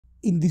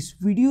In this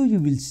video, you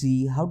will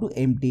see how to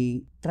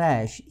empty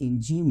trash in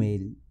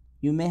Gmail.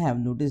 You may have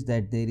noticed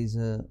that there is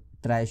a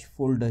trash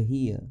folder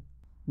here,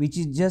 which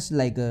is just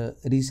like a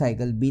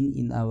recycle bin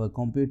in our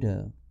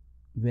computer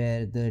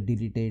where the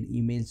deleted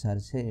emails are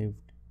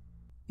saved.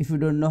 If you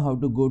don't know how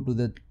to go to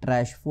the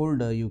trash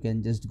folder, you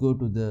can just go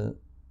to the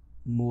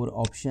more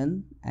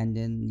option and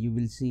then you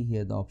will see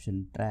here the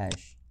option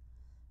trash.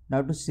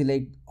 Now to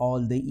select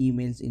all the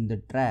emails in the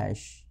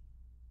trash,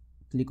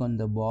 click on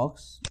the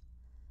box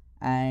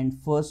and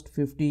first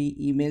 50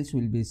 emails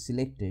will be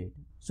selected.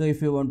 So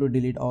if you want to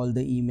delete all the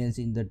emails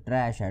in the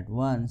trash at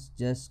once,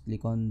 just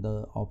click on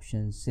the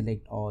option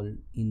select all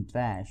in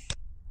trash,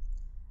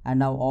 and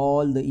now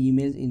all the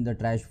emails in the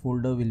trash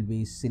folder will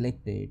be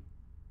selected.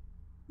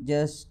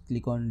 Just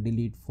click on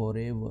delete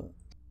forever.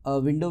 A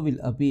window will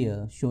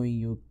appear showing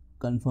you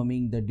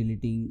confirming the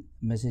deleting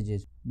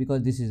messages,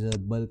 because this is a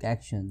bulk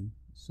action,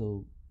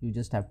 so you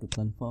just have to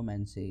confirm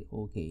and say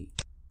okay.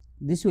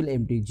 This will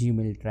empty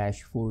Gmail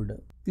trash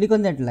folder. Click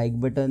on that like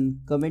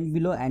button, comment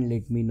below and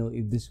let me know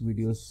if this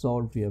video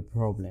solved your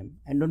problem.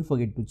 And don't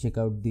forget to check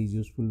out these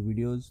useful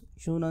videos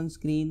shown on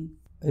screen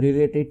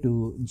related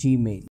to Gmail.